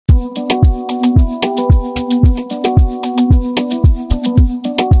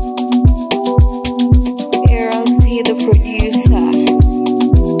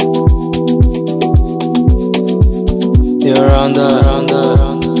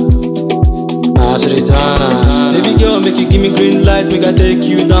make you give me green light, make I take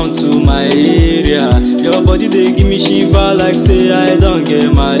you down to my area. Your body they give me shiver like say I don't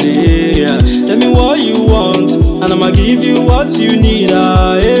get malaria. Tell me what you want, and I'ma give you what you need.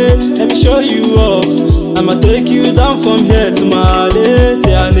 Let me show you off, I'ma take you down from here to Mali.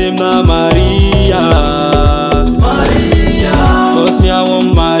 Say her name na Maria, Maria. Cause me I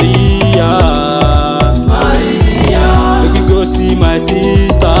want Maria, Maria. Make we go see my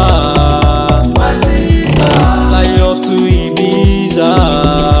sister, my sister. Fly off to Ibiza,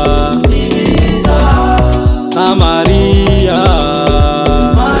 Ibiza. Na Maria,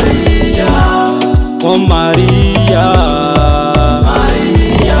 Maria. Want Maria,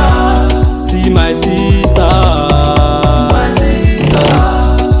 Maria. See my sister, my sister.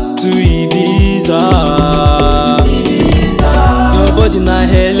 To Ibiza, Ibiza. Your body na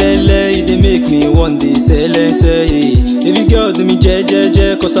helele, it dey make me want this say. Baby girl do me je,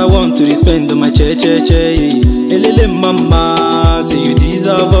 cause I want to spend on my che. Elele mama, say you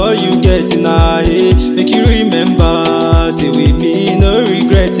deserve all you get in a make you remember, say with me no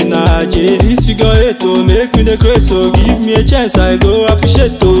regret in a this figure 8 to make me the craze, so give me a chance, I go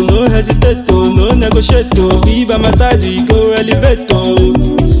appreciate to, no hesitate to, no negotiate to, be by my side, we go elevate to,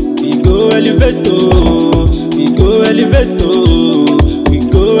 we go elevate to, we go elevate to, we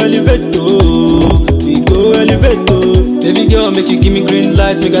go elevate to, we go elevate to. Baby girl, make you give me green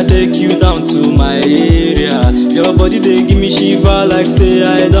light, make I take you down to my area. Your body they give me shiver like say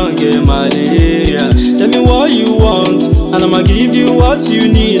I don't get malaria. Tell me what you want, and I'ma give you what you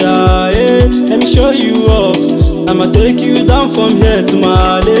need. Let me show you off, I'ma take you down from here to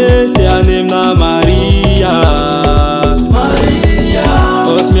Mali. Say her name na Maria, Maria.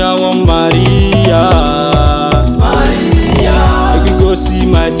 Cause me I want Maria, Maria. Make we go see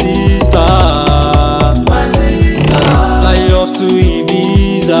my sister, my sister. Fly off to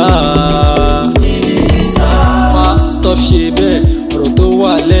Ibiza, Ibiza. Stop ṣebẹ̀, ọ̀rọ̀ tó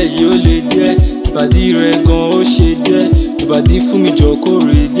wà lẹ́yìn ó lè díẹ̀. Ìbàdí rẹ̀ gan ó ṣe díẹ̀. Ìbàdí fún mi jọ kó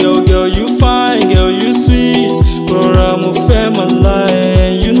rè díẹ̀. Oh girl you fine, girl you sweet. Rọra mo fẹ́ máa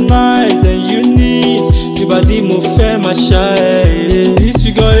lie, you nice and you neat. Ìbàdí mo fẹ́ máa ṣá. This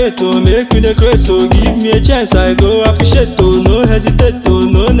figure 8 to make me the craze, so give me a chance, I go appreciate to, no hesitate to,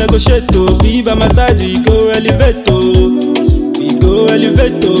 no negotiate to, be by my side, we go elevate to, we go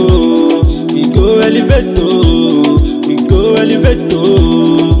elevate to, we go elevate to, we go elevate to,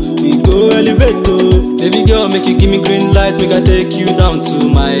 we go elevate to. Baby girl, make you give me green light, make I take you down to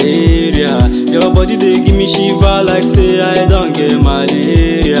my area. Your body they give me shiver like say I don't get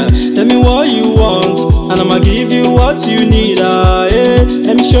malaria. Tell me what you want, and I'ma give you what you need.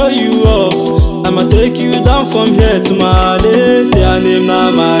 Let me show you off, I'ma take you down from here to Mali. Say her name na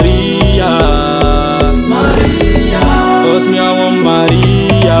Maria, Maria. Cause me I want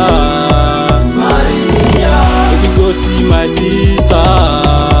Maria, Maria. Let me go see my sister,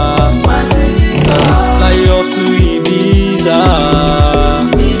 my sister. Fly off to Ibiza,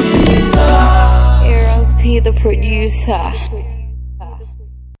 Ibiza. P the producer.